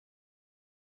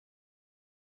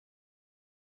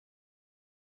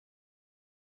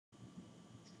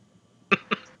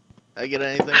I get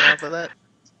anything off of that?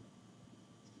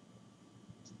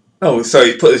 Oh, so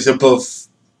you put this above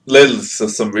Lil's for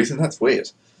some reason. That's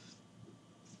weird.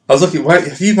 I was looking. Wait,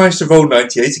 have you managed to roll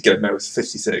 98 again? No, it's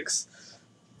 56.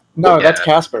 No, Yeah. that's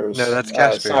Casper's. No, that's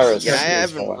Casper's. Cyrus. Yeah, I is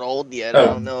haven't the one. rolled yet. Oh. I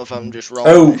don't know if I'm just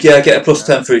rolling. Oh, my yeah, shit get a right plus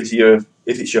now. 10 for if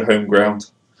it's your home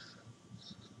ground.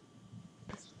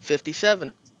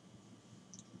 57.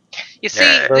 You see,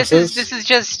 Yeah. this Versus? is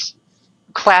just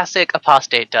classic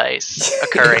apostate dice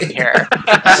occurring here.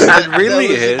 It really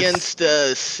that was is. against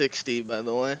 60, by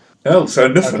the way. Oh, so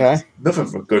nothing. Okay. Nothing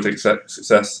for good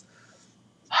success.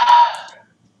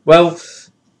 Well,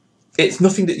 it's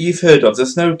nothing that you've heard of.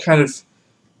 There's no kind of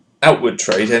outward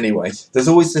trade anyway. There's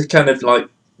always the kind of like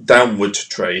downward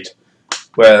trade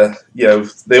where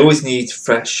they always need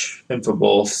fresh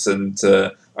infomorphs and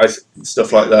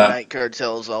stuff like that. Night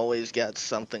Cartel's always got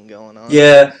something going on.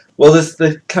 Yeah, well, there's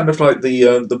the kind of like the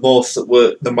morphs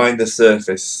that mine the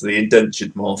surface, the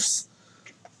indentured morphs.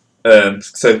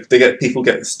 So people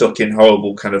get stuck in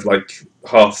horrible kind of like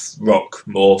half rock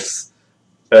morphs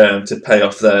to pay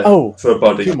off for a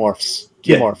body. Q-morphs.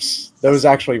 Yeah. Q-morphs. Those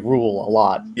actually rule a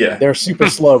lot. Yeah. They're super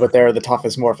slow, but they're the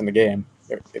toughest morph in the game.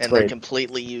 It's and great. they're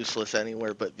completely useless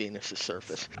anywhere but Venus's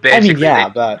surface. Basically,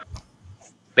 but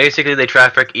basically they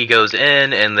traffic egos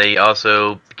in, and they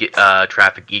also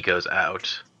traffic egos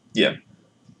out. Yeah,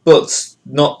 but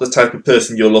not the type of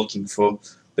person you're looking for.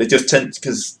 They just tend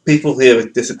because people here are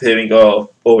disappearing are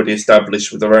already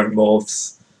established with their own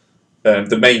morphs.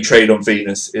 The main trade on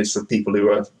Venus is for people who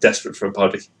are desperate for a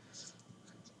body.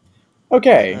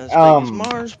 okay. As big as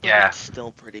Mars, but yeah. it's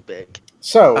still pretty big.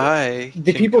 So I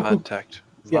the can people who- contact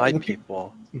my the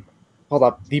people. hold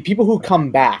up. The people who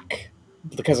come back,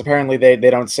 because apparently they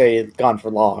don't stay gone for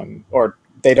long, or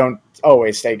they don't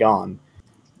always stay gone.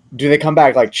 Do they come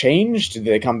back like changed? Do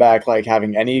they come back like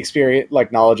having any experience,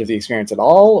 like knowledge of the experience at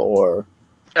all, or?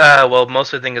 Well,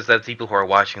 most of the thing is that people who are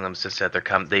watching them just said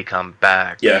they come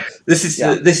back. Yeah, this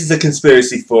is a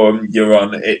conspiracy forum you're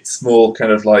on. It's more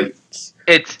kind of like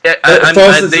It's as far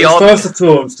as the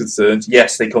forum's concerned,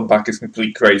 yes, they come back as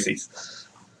complete crazies.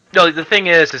 No, the thing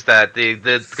is that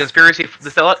the conspiracy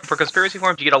for conspiracy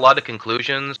forums you get a lot of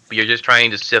conclusions, but you're just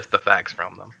trying to sift the facts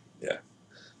from them. Yeah.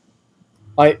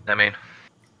 I mean,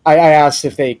 I asked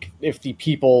if the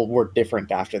people were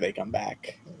different after they come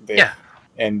back. Yeah.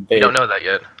 And they we don't know that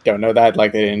yet. don't know that.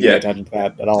 Like they didn't pay attention to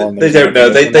that at all. and They don't know.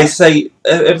 They say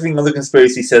everything on the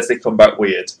conspiracy says they come back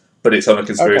weird, but it's on a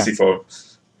conspiracy forum.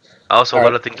 Also, a All lot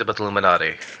right. of things about the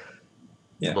Illuminati.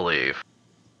 Yeah. I believe.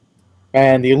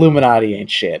 And the Illuminati ain't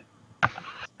shit.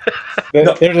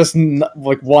 No. They're just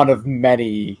like one of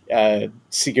many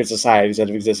secret societies that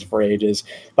have existed for ages.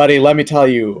 Buddy, let me tell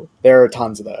you, there are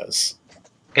tons of those.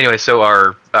 Anyway, so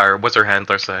our what's our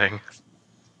handler saying?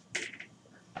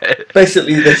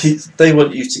 Basically, they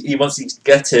want you to. He wants you to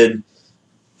get in,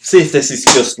 see if this is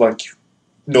just like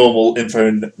normal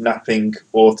info napping,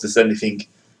 or if there's anything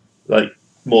like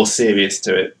more serious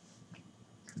to it.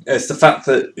 It's the fact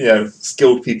that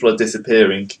skilled people are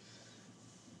disappearing,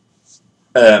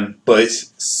 but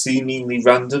it's seemingly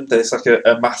random. There's like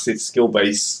a massive skill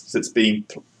base that's being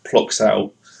plucked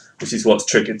out, which is what's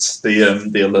triggered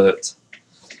the alert.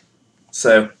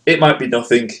 So it might be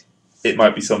nothing. It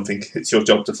might be something. It's your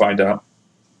job to find out.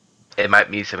 It might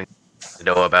be something to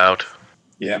know about.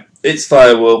 Yeah, it's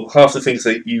firewall. Half the things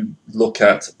that you look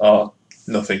at are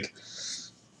nothing.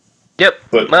 Yep.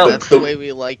 But Well, That's the way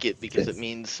we like it because it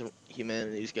means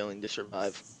humanity's going to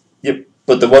survive. Yep.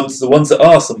 But the ones that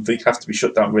are something have to be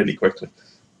shut down really quickly.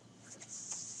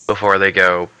 Before they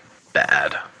go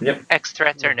bad. Yep. X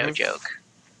threats are no joke.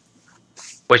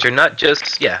 Which are not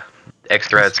just X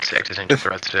threats, existential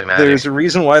threats to humanity. There's a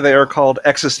reason why they are called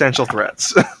existential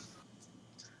threats.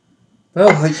 Well,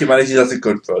 I think humanity has a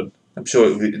good run. I'm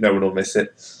sure no one will miss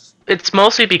it. It's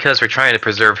mostly because we're trying to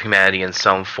preserve humanity in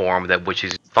some form which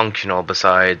is functional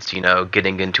besides,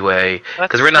 getting into a...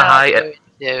 Because we're in a high...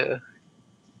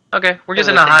 Okay, we're just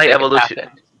in a high evolution...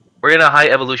 We're in a high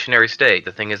evolutionary state.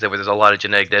 The thing is that there's a lot of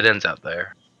genetic dead ends out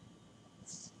there.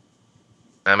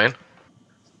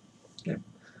 Yeah.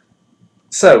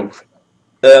 So,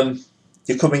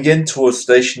 you're coming in towards the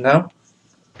station now.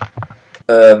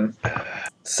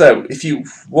 So,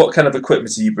 what kind of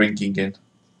equipment are you bringing in?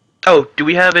 Oh, do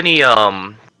we have any, is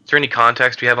there any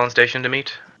contacts we have on station to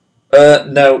meet?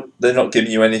 No, they're not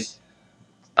giving you any.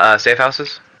 Safe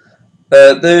houses?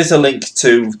 There is a link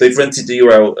to, they've rented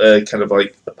you out kind of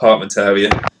like apartment area,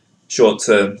 short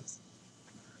term.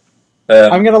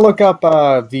 I'm gonna look up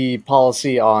the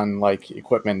policy on like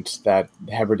equipment that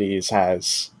Hebrides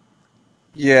has.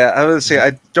 Yeah, I would say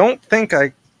I don't think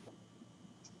I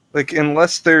Like,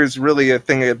 unless there's really a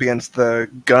thing against the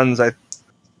guns, I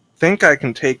think I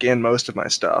can take in most of my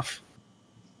stuff.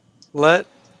 Let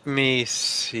me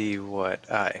see what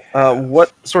I.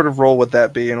 What sort of roll would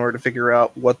that be in order to figure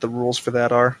out what the rules for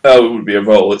that are? Oh, it would be a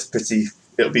roll.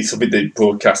 It'll be something they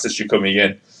broadcast as you're coming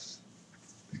in.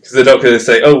 Because they're not going to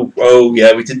say, oh,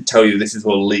 yeah, we didn't tell you this is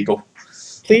all illegal.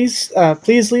 Please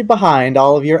leave behind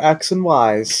all of your X and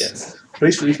Ys. Yes.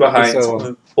 Please leave behind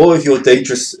So- all of your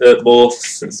dangerous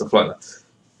morphs and stuff like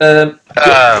that.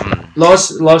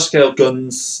 Large scale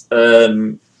guns,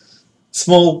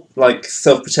 small like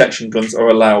self protection guns are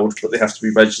allowed, but they have to be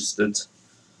registered.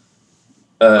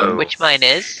 Which mine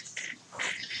is.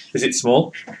 Is it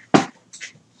small?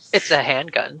 It's a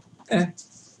handgun. I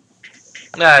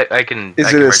can. Is I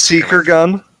it can a register seeker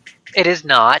gun? It is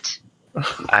not.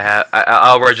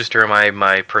 I'll register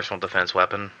my personal defense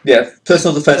weapon. Yeah,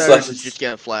 personal defense Cyrus is weapons. just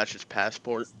gonna flash his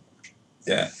passport.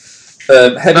 Yeah.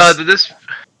 Heavy.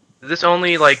 This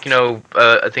only like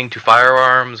a thing to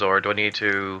firearms, or do I need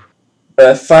to?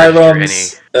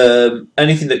 Firearms,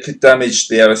 anything that could damage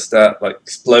the aerostat, like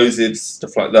explosives,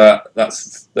 stuff like that.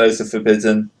 Those are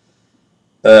forbidden.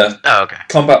 Oh, okay.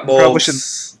 Combat Probably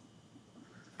morphs.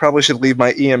 Probably should leave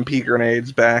my EMP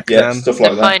grenades back Yeah, then. stuff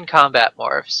like Define combat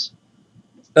morphs.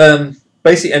 that.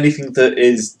 Basically anything that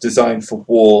is designed for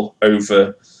war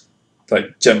over,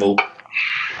 like general.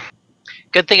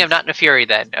 Good thing I'm not in a Fury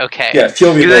then. Okay. Yeah,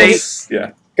 Fury Do they- morphs.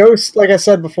 Yeah. Ghosts, like I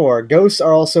said before, ghosts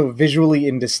are also visually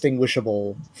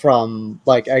indistinguishable from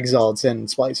like exiles and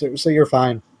splicers, so you're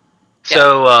fine.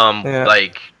 So Yeah.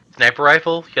 like sniper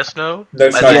rifle? Yes, no. No I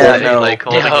sniper Yeah, rifle. no. Like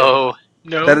holding No.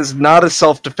 no. That is not a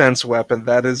self-defense weapon.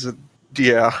 That is a...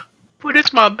 Yeah. But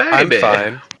it's my I'm baby.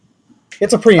 fine.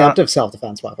 It's a preemptive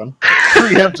self-defense weapon.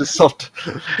 Preemptive self...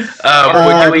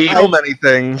 Do we? so many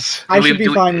things. I Do we- should be do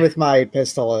we- fine with my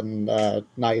pistol and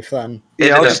knife then. Is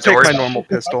Yeah, I'll it a just take my storage- normal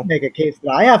pistol. Make a case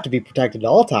that I have to be protected at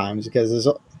all times because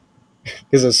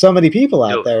there's so many people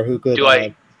out there who could. Do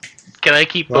I? Can I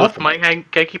keep What? both my? Can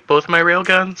I keep both my rail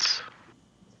guns?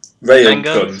 Rail Handguns?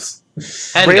 guns.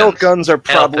 Rail Handguns. guns are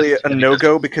probably pistols a can be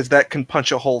no-go because that can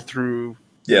punch a hole through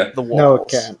Yeah. the walls. No, it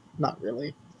can't. Not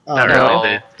really. Not No.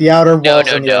 really. The outer No, walls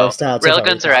no, and the no. aerostats.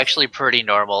 Railguns are actually pretty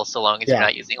normal so long as Yeah. you're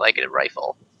not using like a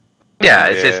rifle. Yeah,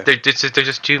 Yeah. they're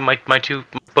just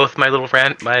both my little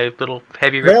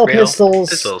heavy rail rail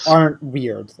pistols aren't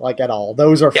weird like at all.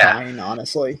 Those are Yeah. fine,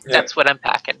 honestly. Yeah. That's what I'm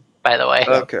packing, by the way.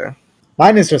 Okay.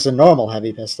 Mine is just a normal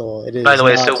heavy pistol. It is By the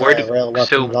way, not so where a do- rail weapon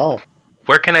so- at all.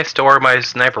 Where can I store my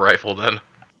sniper rifle then?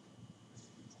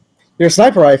 Your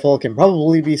sniper rifle can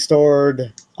probably be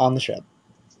stored on the ship.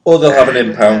 Or they'll have an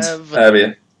impound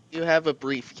area. You have a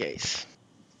briefcase.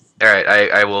 All right,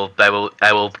 I will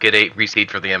get a receipt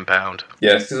for the impound.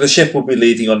 Yeah, because the ship will be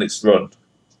leaving on its run.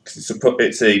 Because it's a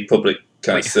public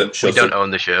kind of We shuttle. don't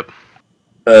own the ship.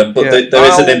 But Yeah, there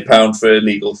is an I'll- impound for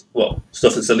illegal,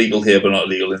 stuff that's illegal here but not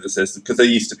illegal in the system, because they're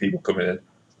used to people coming in.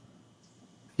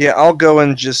 Yeah, I'll go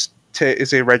and just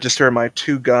register my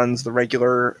two guns, the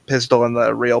regular pistol and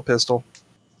the rail pistol.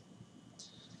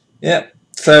 Yeah,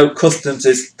 so customs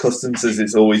as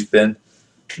it's always been.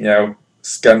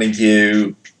 Scanning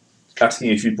you, asking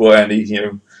if you bought any,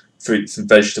 fruits and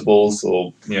vegetables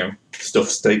or, stuff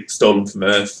stolen from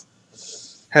Earth.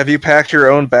 Have you packed your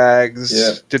own bags?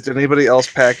 Yeah. Did anybody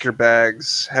else pack your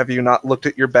bags? Have you not looked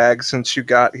at your bags since you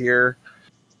got here?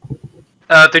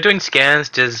 They're doing scans.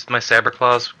 Does my saber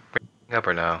claws bring up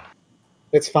or no?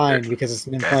 It's fine because it's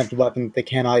an implanted weapon that they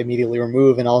cannot immediately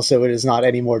remove, and also it is not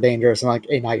any more dangerous than like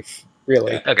a knife,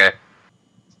 really. Yeah. Okay.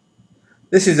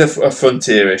 This is a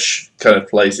frontierish kind of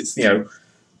place. It's,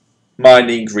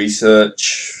 mining,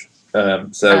 research.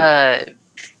 So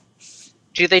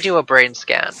Do they do a brain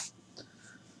scan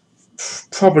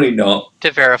probably not.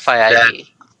 to verify ID?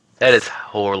 That is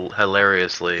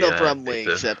hilariously. They'll probably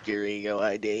addictive. accept your ego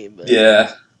ID, but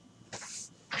Yeah.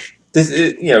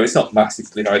 It's not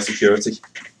massively high security.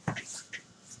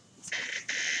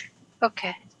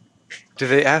 Okay. Do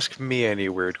they ask me any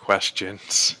weird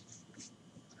questions?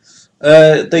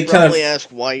 They kind of probably ask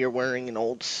why you're wearing an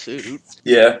old suit.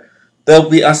 Yeah, they'll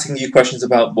be asking you questions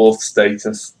about morph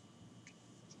status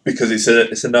because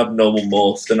it's an abnormal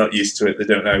morph. They're not used to it. They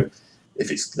don't know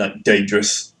if it's like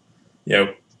dangerous.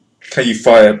 Can you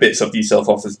fire bits of yourself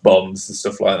off as bombs and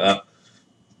stuff like that?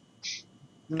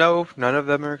 No, none of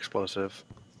them are explosive.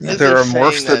 Yeah. There are Saying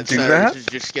morphs that do Cyrus that? is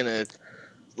just gonna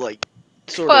sort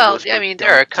of. Well, whisper, I mean,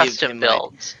 there are "Don't give custom him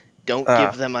builds. Don't Ah.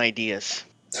 give them ideas.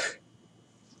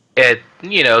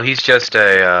 He's just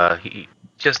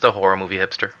a horror movie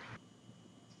hipster.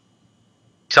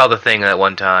 Saw The Thing at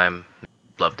one time,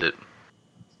 loved it.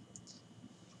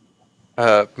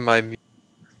 My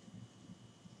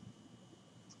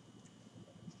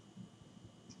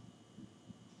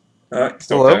Alright,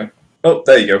 still Hello? going. Oh,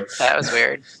 there you go. That was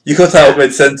weird. You cut out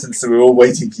mid-sentence, so we were all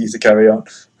waiting for you to carry on.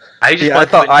 I just Yeah, I want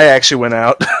thought to. I actually went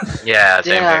out. Yeah,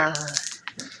 same Yeah.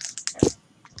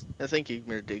 I think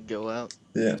Igmir did go out.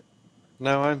 Yeah.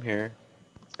 No, I'm here.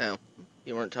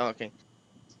 You weren't talking.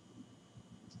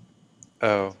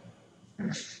 Oh.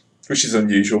 Which is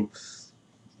unusual.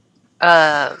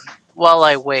 While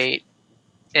I wait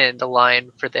in the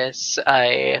line for this,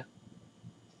 I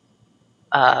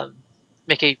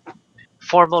make a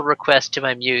formal request to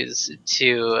my muse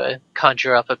to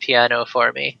conjure up a piano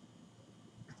for me.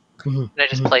 And I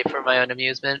just play for my own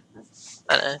amusement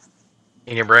on a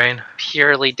in your brain.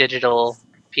 purely digital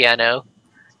piano.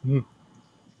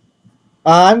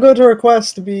 I'm going to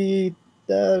request to be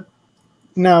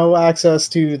no access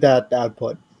to that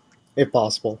output, if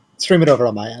possible. Stream it over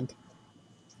on my end.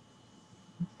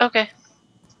 Okay.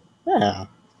 Yeah.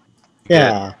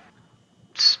 Yeah.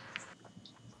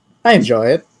 I enjoy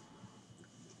it.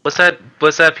 What's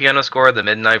that piano score? The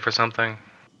Midnight for something?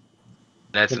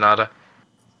 Night Sonata?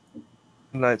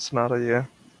 Night Sonata, yeah.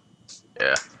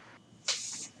 Yeah.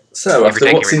 So, If after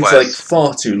you're what taking seems like requests.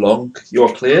 far too long,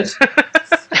 you're cleared.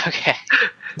 Okay.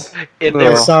 If No. They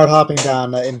there start hopping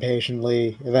down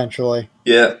impatiently, eventually,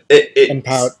 Yeah, and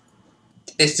pout.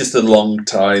 it's just a long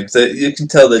time. So you can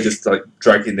tell they're just like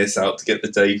dragging this out to get the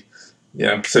day.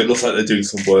 Yeah, so it looks like they're doing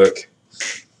some work.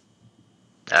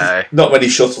 Aye. Not many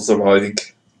shuttles arriving.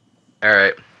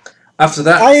 Alright. After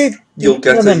that, you'll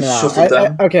get a shuttle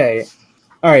down. Okay.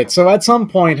 Alright, so at some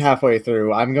point halfway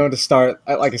through, I'm going to start,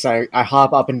 like I said, I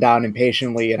hop up and down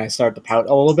impatiently and I start to pout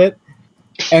a little bit.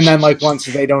 And then, like, once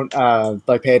they don't,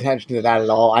 like, pay attention to that at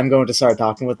all, I'm going to start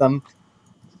talking with them.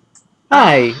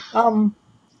 Hi,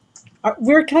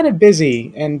 we're kind of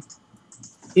busy and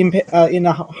in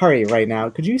a hurry right now.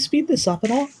 Could you speed this up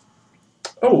at all?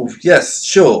 Oh, yes,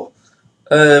 sure.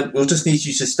 We'll just need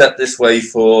you to step this way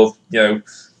for,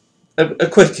 a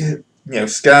quick,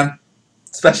 scan.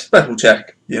 Special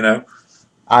check,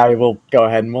 I will go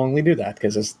ahead and willingly do that,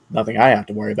 because there's nothing I have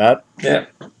to worry about. Yeah.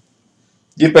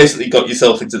 You've basically got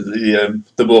yourself into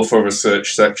the more thorough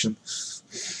search section.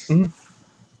 Mhm.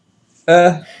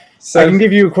 So I can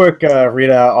give you a quick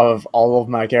readout of all of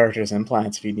my characters'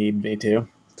 implants if you need me to.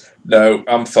 No,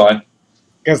 I'm fine.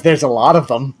 Because there's a lot of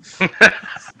them.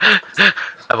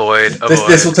 Avoid.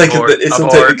 This will take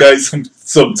the guys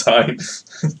some time.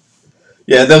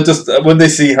 Yeah, they'll just when they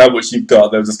see how much you've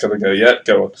got, they'll just kind of go, "Yeah,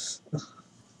 go on."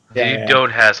 You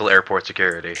don't hassle airport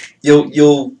security.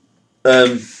 You'll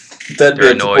then They're be able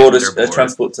to annoyed, board they're a bored.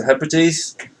 transport to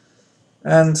Hebrides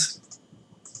and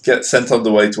get sent on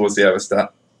the way towards the Aerostat.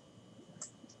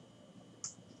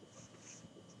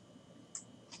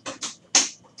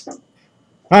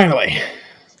 Finally.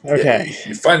 Okay. Yeah,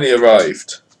 you finally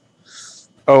arrived.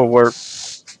 Oh,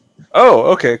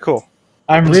 okay, cool.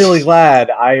 I'm really glad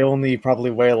I only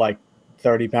probably weigh like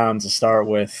 30 pounds to start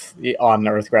with on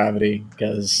Earth gravity,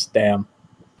 because damn.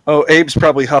 Oh, Abe's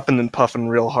probably huffing and puffing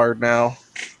real hard now.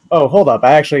 Oh, hold up.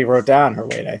 I actually wrote down her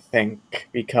weight, I think,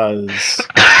 because...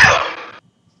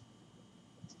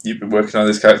 You've been working on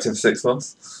this character for 6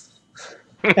 months?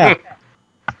 Yeah.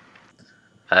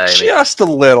 Just a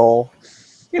little.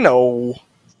 I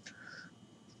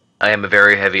am a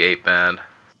very heavy ape man,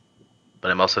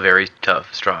 but I'm also very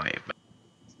tough, strong ape man.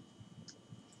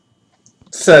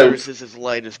 So Yours is as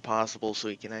light as possible so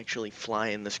he can actually fly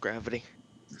in this gravity.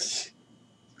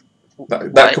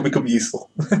 that could become useful.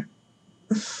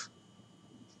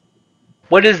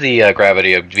 What is the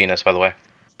gravity of Venus, by the way?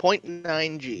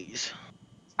 0.9 Gs.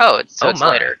 Oh, it's my.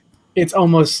 lighter. It's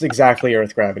almost exactly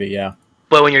Earth gravity, yeah.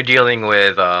 But when you're dealing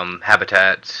with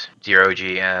habitat,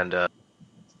 0G, and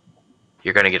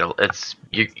you're gonna get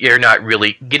you're not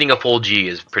really getting a full G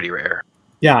is pretty rare.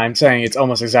 Yeah, I'm saying it's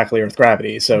almost exactly Earth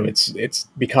gravity, so it's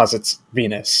because it's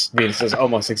Venus. Venus is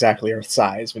almost exactly Earth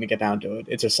size when you get down to it.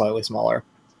 It's just slightly smaller.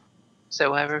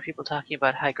 So why were people talking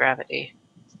about high gravity?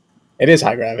 It is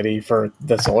high gravity for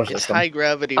the solar It's system. high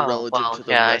gravity relative to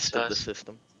the rest of the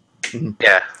system.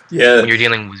 Yeah. Yeah, When you're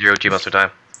dealing with 0G most of the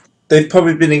time. they've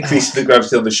probably been increasing the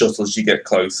gravity on the shuttle as you get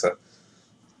closer.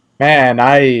 Man,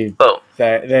 Oh.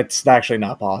 that's actually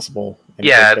not possible. in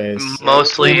Yeah, space.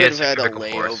 mostly We would it's have had a physical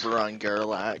force. layover on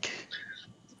Gerlach.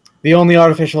 The only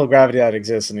artificial gravity that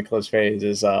exists in Eclipse phase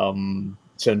is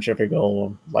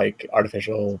centrifugal, like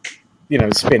artificial,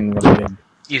 spin related.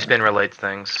 You spin relates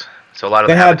things. So a lot of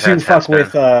They the had to habitats have fuck with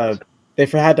spin. they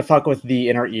had to fuck with the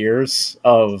inner ears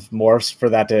of morphs for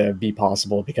that to be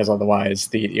possible, because otherwise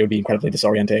it would be incredibly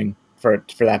disorienting for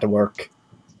that to work.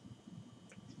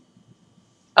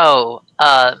 Oh,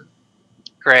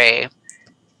 Gray.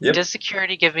 Yep. Does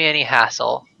security give me any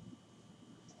hassle?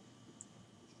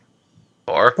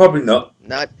 before. Probably not.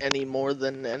 Not any more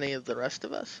than any of the rest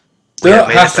of us. They're We not have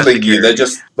made it hassling you. They're security.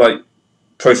 just like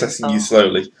processing you Oh.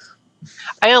 slowly.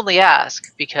 I only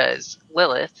ask because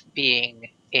Lilith, being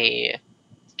a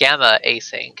gamma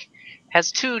async,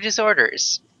 has two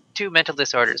mental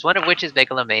disorders, one of which is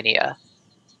megalomania.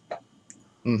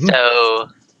 Mhm. So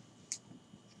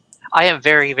I am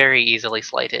very, very easily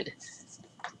slighted.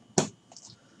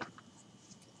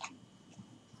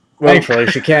 Well, Thankfully,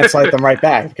 she can't slight them right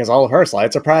back because all of her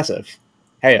slights are passive.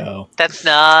 Heyo. That's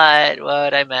not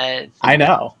what I meant. I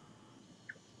know.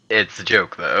 It's a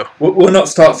joke, though. we'll not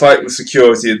start fighting with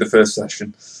security in the first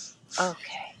session.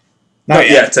 Okay. Not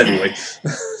yet, anyway. That's for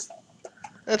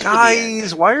the end.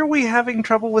 Guys, why are we having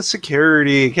trouble with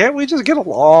security? Can't we just get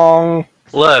along?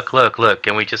 Look!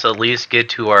 Can we just at least get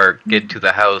to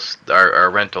the house, our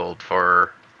rental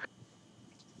for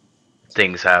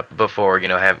things happen before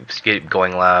get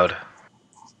going loud?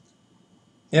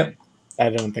 I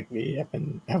don't think we have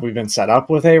been. Have we been set up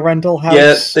with a rental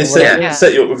house? Yeah, they already? Yeah.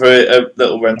 set you up with a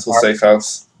little rental safe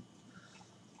house.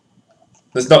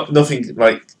 There's nothing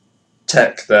like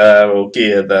tech there or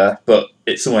gear there, but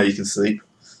it's somewhere you can sleep.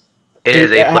 It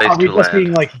is a place Are we to just being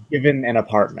land. like given an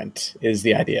apartment? Is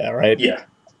the idea, right? Yeah.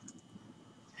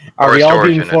 Are Or a we all storage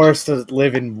being unit. forced to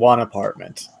live in one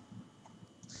apartment?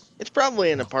 It's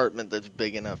probably an apartment that's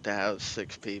big enough to house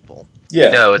 6 people. Yeah.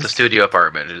 No, it's a studio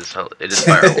apartment. It is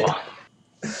firewall.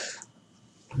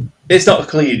 It's not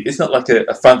clean. It's not like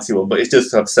a fancy one, but it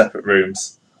does have separate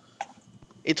rooms.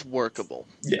 It's workable.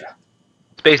 Yeah.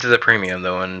 Space is a premium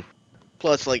though, and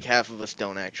Plus, like, half of us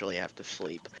don't actually have to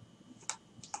sleep.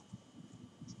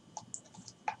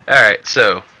 alright,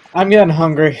 so I'm getting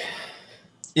hungry.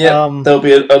 Yeah. Um, There'll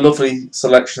be a lovely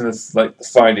selection of like the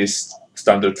finest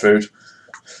standard food.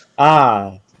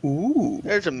 Ah, Ooh.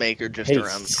 There's a maker just Hey.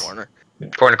 around the corner.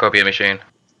 cornucopia machine.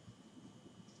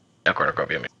 No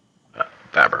cornucopia machine.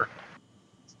 Faber.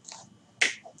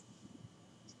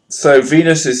 So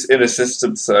Venus is in a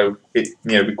system, so it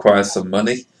requires some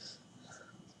money.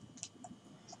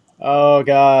 oh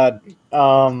god.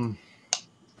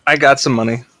 I got some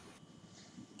money.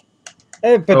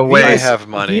 But Oh, wait, I Venus, have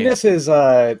money. Venus is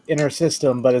inner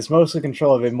system, but it's mostly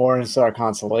control of a Morningstar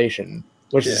constellation,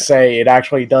 which is Yeah. to say it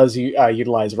actually does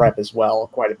utilize rep as well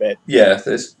quite a bit. Yeah.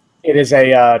 There's It is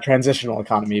a transitional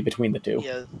economy between the two.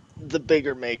 Yeah, the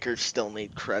bigger makers still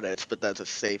need credits, but that's a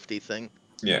safety thing.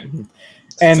 yeah.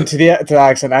 And to that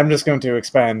extent, I'm just going to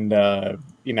expend,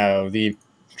 the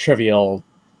trivial,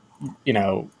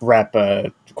 rep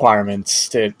requirements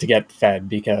to get fed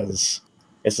because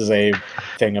this is a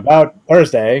thing about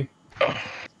Thursday.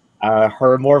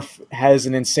 Her morph has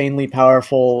an insanely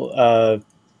powerful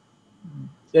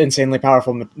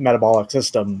metabolic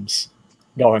systems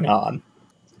going on.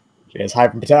 She has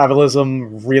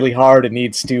hypermetabolism really hard. It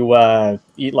needs to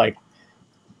eat like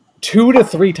 2 to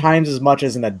 3 times as much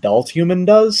as an adult human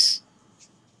does.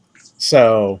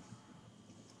 So,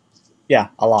 yeah,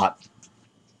 a lot.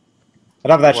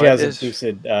 Enough that she What has is-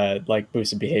 a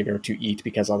boosted behavior to eat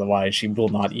because otherwise she will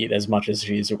not eat as much as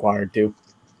she's required to.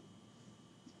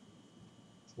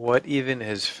 What even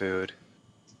is food?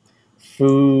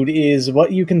 Food is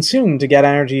what you consume to get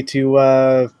energy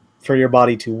to for your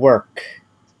body to work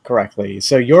correctly.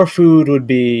 So your food would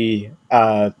be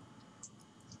actually,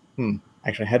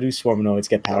 how do swarmanoids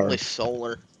get power? Probably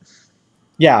solar.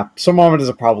 Yeah, swarmanoids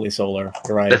are probably solar.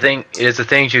 You're right. The thing is the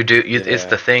things you do. It's Yeah.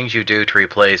 the things you do to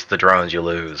replace the drones you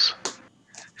lose.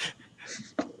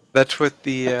 That's what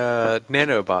the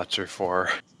nanobots are for.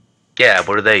 Yeah,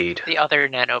 what do they eat? The other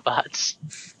nanobots.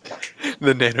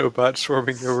 The nanobots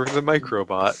swarming over the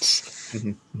microbots.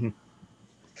 Mhm, mhm.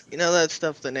 You know that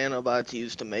stuff the nanobots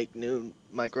use to make new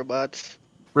microbots?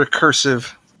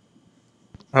 Recursive.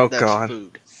 Oh That's god.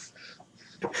 food.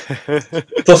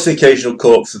 plus the occasional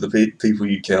corpse of the people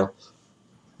you kill.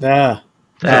 Ah,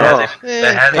 That Oh. hasn't-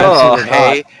 that hasn't- Oh, Absolutely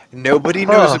hey, nobody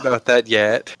knows Oh. about that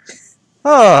yet.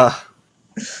 Ah.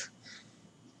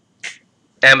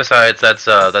 And besides, that's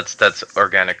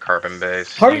organic carbon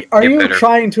based. are you better-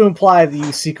 trying to imply that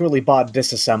you secretly bought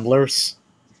disassemblers?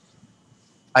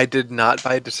 I did not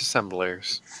buy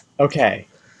disassemblers. Okay,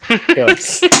 good.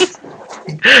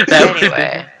 That would-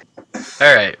 Anyway,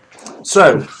 all right.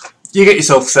 So you get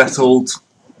yourself settled.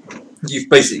 You've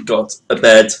basically got a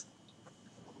bed,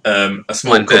 a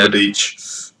small One cupboard bed. each.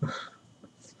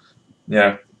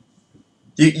 Yeah.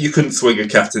 You couldn't swing a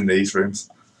cat in these rooms.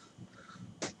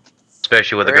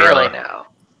 Especially with a really gorilla. now.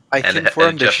 I And- can and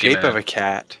form the Justy shape Man. of a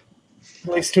cat.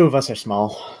 At least 2 of us are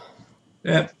small.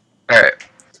 Yeah. All right.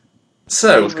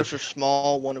 So One of us are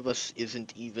small, one of us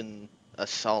isn't even a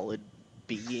solid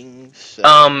being, so...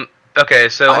 Okay.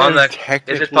 So I on am that, is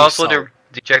technically it possible solid.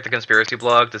 you check the conspiracy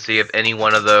blog to see if any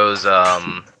one of those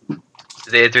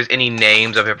if there's any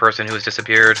names of a person who has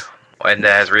disappeared and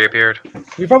that has reappeared?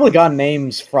 We probably got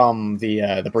names from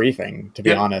the briefing, to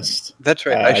be honest. That's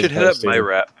right. I as should head up opposed my to-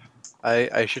 rep.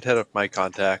 I should head up my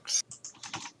contacts.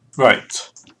 Right.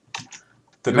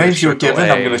 The Who are names you were Circle given,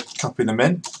 I'm A. going to copy them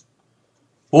in.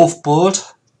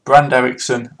 Wolfboard, Brand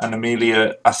Erickson, and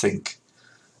Amelia Asink.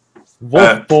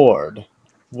 Wolf Board.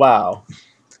 Wow.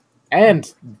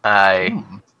 And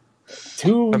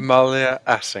two Amalia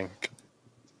Asink.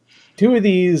 of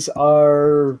these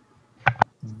are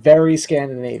very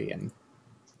Scandinavian.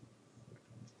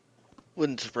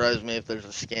 Wouldn't surprise me if there's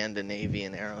a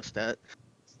Scandinavian aerostat.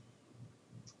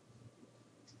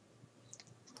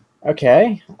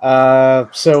 Okay.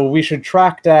 So we should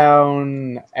track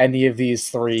down any of these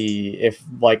three, if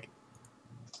like,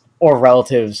 or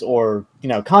relatives, or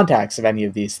contacts of any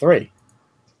of these three.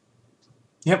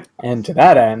 Yep. And to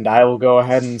that end, I will go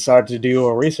ahead and start to do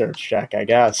a research check, I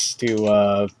guess,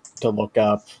 to look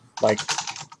up like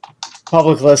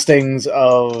public listings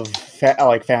of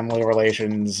family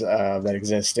relations that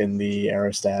exist in the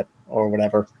Aerostat or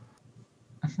whatever.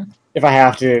 If I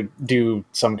have to do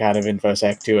some kind of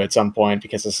infosec too at some point,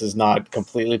 because this is not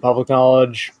completely public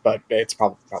knowledge, but it's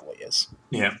probably is.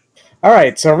 Yeah. All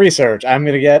right, so research. I'm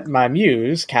going to get my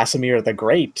muse, Casimir the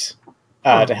Great,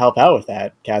 to help out with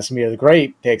that. Casimir the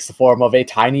Great takes the form of a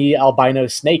tiny albino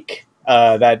snake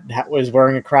that was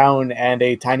wearing a crown and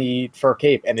a tiny fur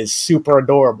cape and is super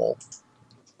adorable.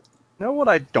 You know what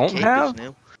I don't Cape is have?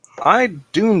 new. I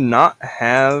do not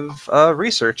have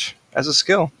research as a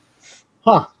skill.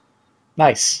 Huh.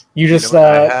 Nice. You just You know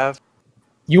what I have?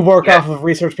 you work Yeah. off of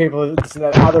research papers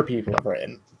that other people have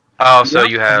written. Oh, so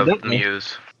you have definitely.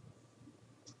 Muse.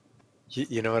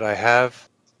 You know what I have?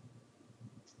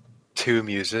 2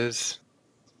 muses.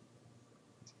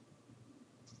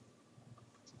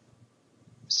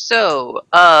 So,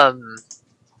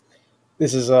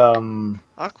 This is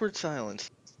Awkward silence.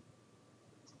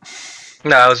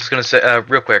 No, I was just gonna say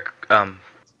real quick. I'm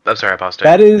sorry, I paused it.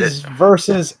 that is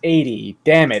versus 80.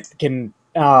 Damn it.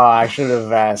 I should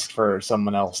have asked for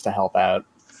someone else to help out.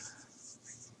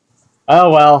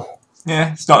 Oh well.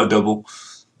 Yeah, it's not a double.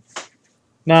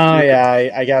 No, yeah,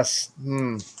 I guess.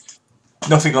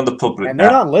 Nothing on the public And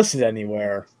they're now. not listed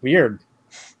anywhere. Weird.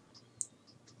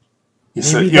 You're,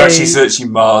 maybe you're actually they-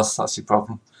 searching Mars, that's your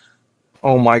problem.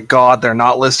 Oh my god, they're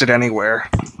not listed anywhere.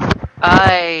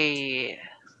 I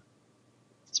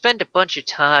spend a bunch of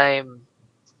time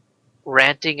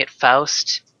ranting at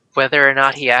Faust whether or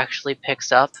not he actually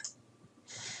picks up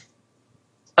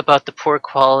about the poor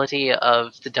quality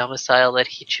of the domicile that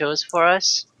he chose for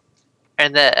us,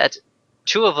 and that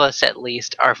 2 of us at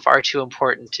least are far too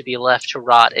important to be left to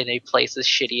rot in a place as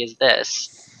shitty as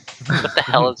this. What the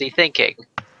hell is he thinking?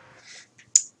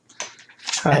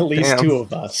 At least Damn. 2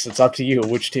 of us. It's up to you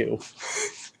which 2.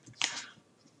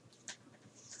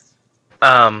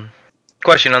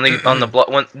 Question on the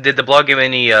blog. Did the blog give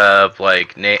any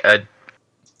indication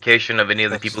of any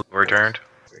of the people who returned?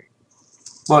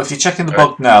 Well, if you're checking the Right.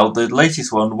 blog now, the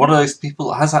latest one of those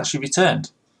people has actually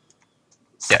returned.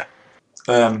 Yeah.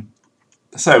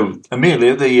 So,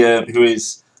 Amelia, who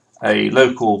is a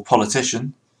local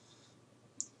politician,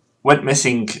 went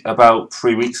missing about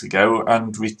 3 weeks ago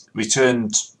and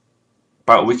returned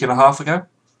about a week and a half ago.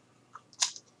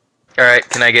 All right.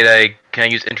 Can I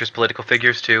use interest political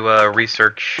figures to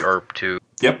research or to?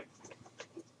 Yep.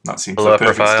 That seems Below like a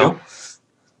perfect profile. skill.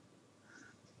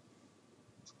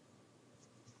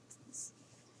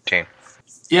 Team.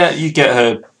 Yeah, you get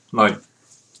her, like,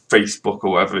 Facebook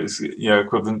or whatever it's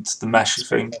equivalent to the mesh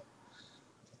thing.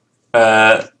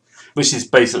 Which is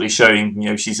basically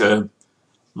showing, she's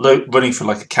running for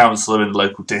like a councillor in the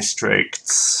local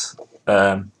districts.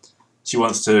 She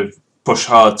wants to push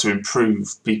hard to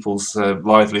improve people's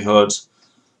livelihood,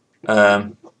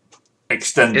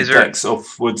 extend the decks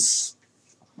upwards.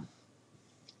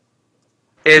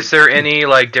 Is there any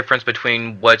difference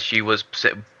between what she was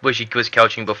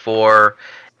couching before,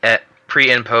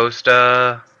 pre and post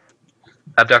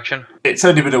abduction? It's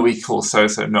only been a week or so,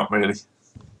 so not really.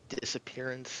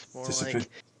 Disappearance, more Disappear- like.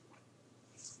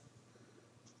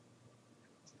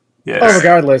 Yeah. Oh,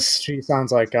 regardless, she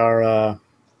sounds like our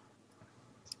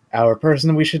person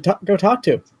that we should go talk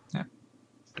to.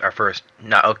 Our first,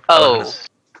 no. Oh.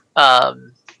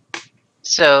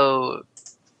 So,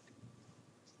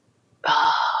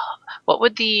 what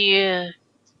would the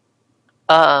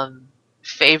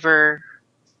favor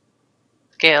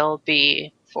scale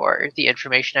be for the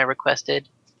information I requested?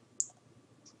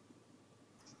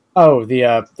 Oh,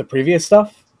 the previous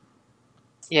stuff?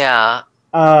 Yeah,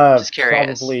 Uh, Just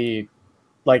curious. Probably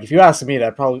like, if you ask me,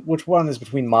 that probably which one is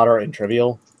between moderate and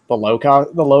trivial? The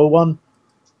low one,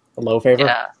 the low favor.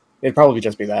 Yeah. It'd probably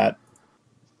just be that.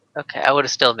 Okay, I would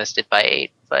have still missed it by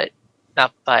 8, but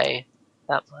not by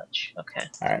that much. Okay.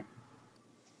 All right.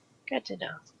 Good to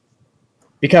know.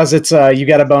 Because it's you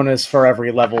get a bonus for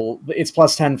every level. It's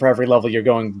plus 10 for every level you're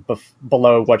going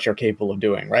below what you're capable of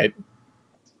doing, right?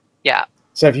 Yeah.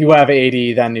 So if you have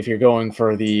 80, then if you're going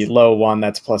for the low one,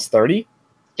 that's plus 30.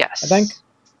 Yes. I think.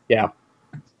 Yeah.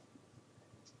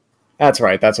 That's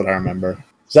right. That's what I remember.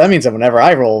 So that means that whenever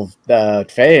I roll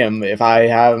Fame, if I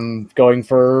am going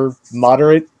for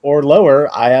moderate or lower,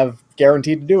 I have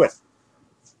guaranteed to do it.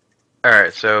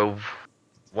 Alright, so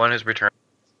one is return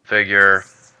figure.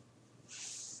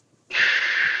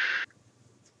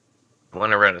 You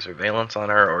want to run a surveillance on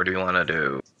her, or do you want to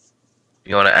do?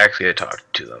 You want to actually talk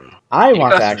to them? I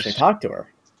want to Because- actually talk to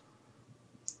her.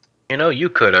 You know, you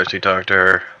could actually talk to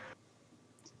her.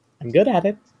 I'm good at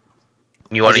it.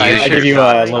 You want to I use give your? you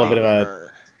a little bit of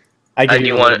a. I give And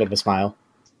you you a want- little bit of a smile.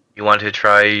 You want to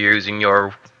try using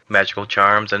your magical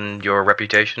charms and your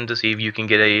reputation to see if you can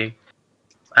get a.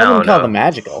 I wouldn't don't call know, them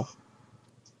magical.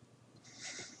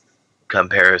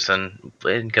 comparison.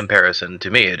 In comparison to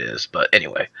me, it is. But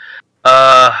anyway,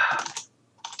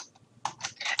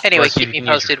 Anyway, Let's see keep if me you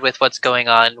can use posted with what's going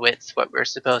on with what we're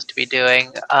supposed to be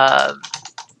doing.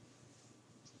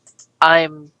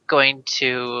 I'm going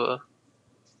to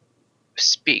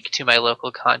speak to my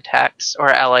local contacts, or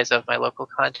allies of my local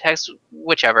contacts,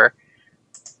 whichever,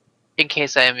 in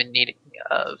case I am in need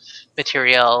of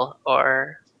material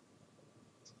or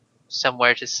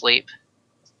somewhere to sleep.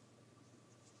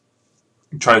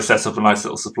 Try to set up a nice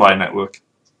little supply network.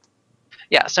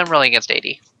 Yeah, so I'm rolling against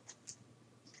 80.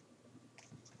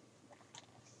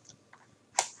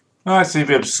 Alright, so you'll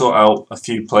be able to sort out a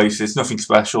few places, nothing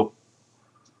special.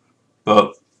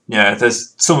 But yeah,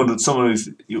 there's someone who's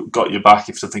got your back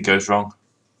if something goes wrong.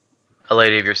 a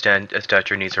lady of your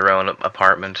stature needs her own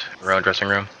apartment, her own dressing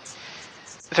room.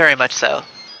 Very much so.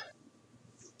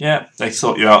 Yeah, they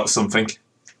sort you out something.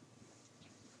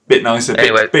 Bit nicer,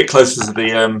 Anyway. bit closer to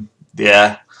the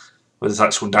air, where there's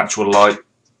actual natural light.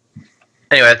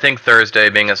 Anyway, I think Thursday,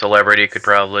 being a celebrity, could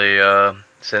probably,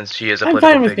 since she is a I'm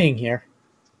political fine with figure. being here.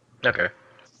 Okay.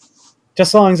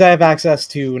 Just as long as I have access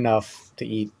to enough to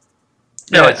eat.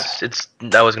 No, Yeah. it's.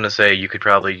 I was gonna say you could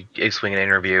probably swing an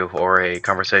interview or a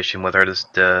conversation with her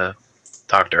to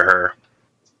talk to her.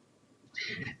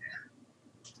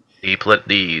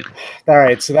 The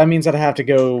Alright, so that means that I have to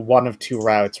go one of two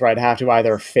routes, right? I have to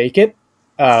either fake it,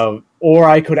 or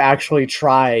I could actually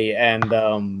try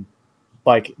and,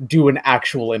 like, do an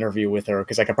actual interview with her,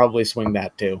 because I could probably swing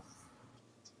that too.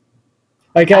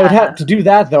 Like, I would have to do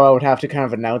that, though. I would have to kind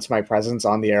of announce my presence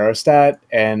on the aerostat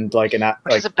and Which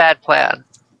is a bad plan.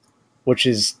 which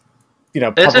is, Is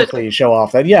it? publicly show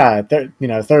off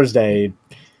that Thursday,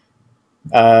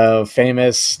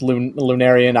 famous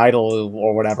Lunarian idol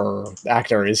or whatever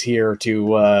actor is here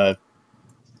to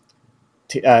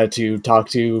talk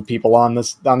to people on the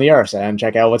aerostat and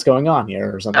check out what's going on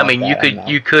here or something. I mean, like that. I don't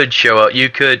know. you could show up. You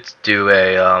could do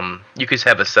a you could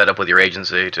have a setup with your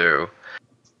agency to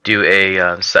do a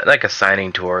like a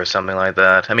signing tour or something like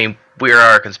that. I mean, we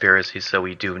are a conspiracy, so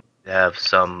we do have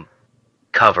some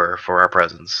cover for our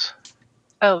presence.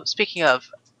 Oh, speaking of,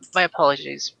 my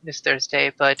apologies, Miss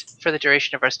Thursday, but for the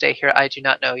duration of our stay here, I do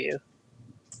not know you.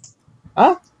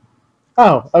 Oh,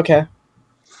 okay.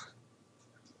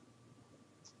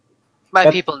 My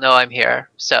That- people know I'm here,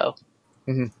 so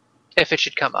Mhm. if it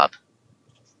should come up.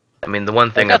 I mean, the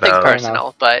one thing Nothing about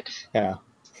personal, but Yeah.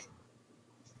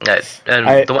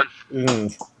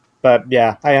 and But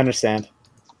yeah, I understand.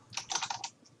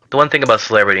 the one thing about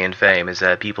celebrity and fame is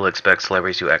that people expect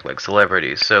celebrities to act like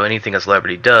celebrities. So anything a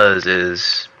celebrity does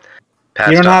is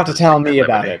passed You don't on have to tell me celebrity.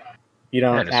 about it. You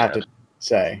I don't have to understand.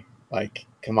 say, like,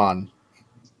 come on.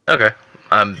 Okay.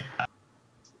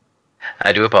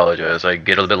 I do apologize. I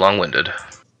get a little bit long-winded.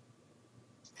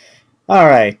 All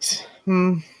right.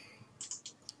 All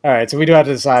right. So we do have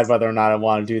to decide whether or not I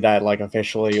want to do that, like,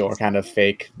 officially or kind of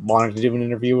fake, wanting to do an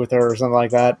interview with her or something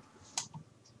like that.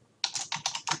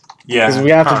 Yeah. Because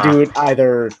we have to do it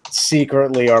either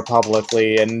secretly or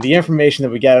publicly, and the information that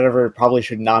we get out of her probably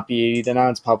should not be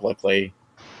announced publicly.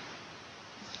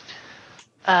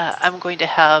 I'm going to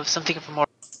have something from more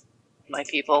my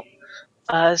people.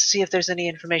 See if there's any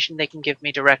information they can give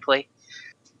me directly.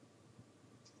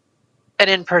 An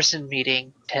in-person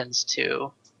meeting tends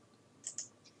to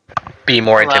Be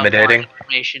more allow intimidating. More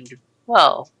information.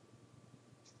 Well,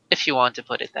 if you want to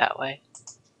put it that way.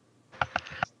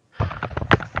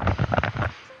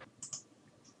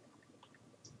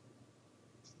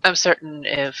 I'm certain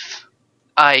if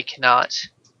I cannot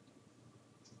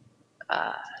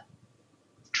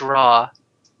draw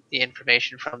the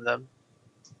information from them,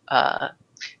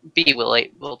 B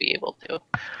will be able to.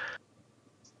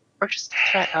 Or just the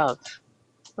threat of.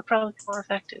 Would probably be more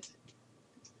effective.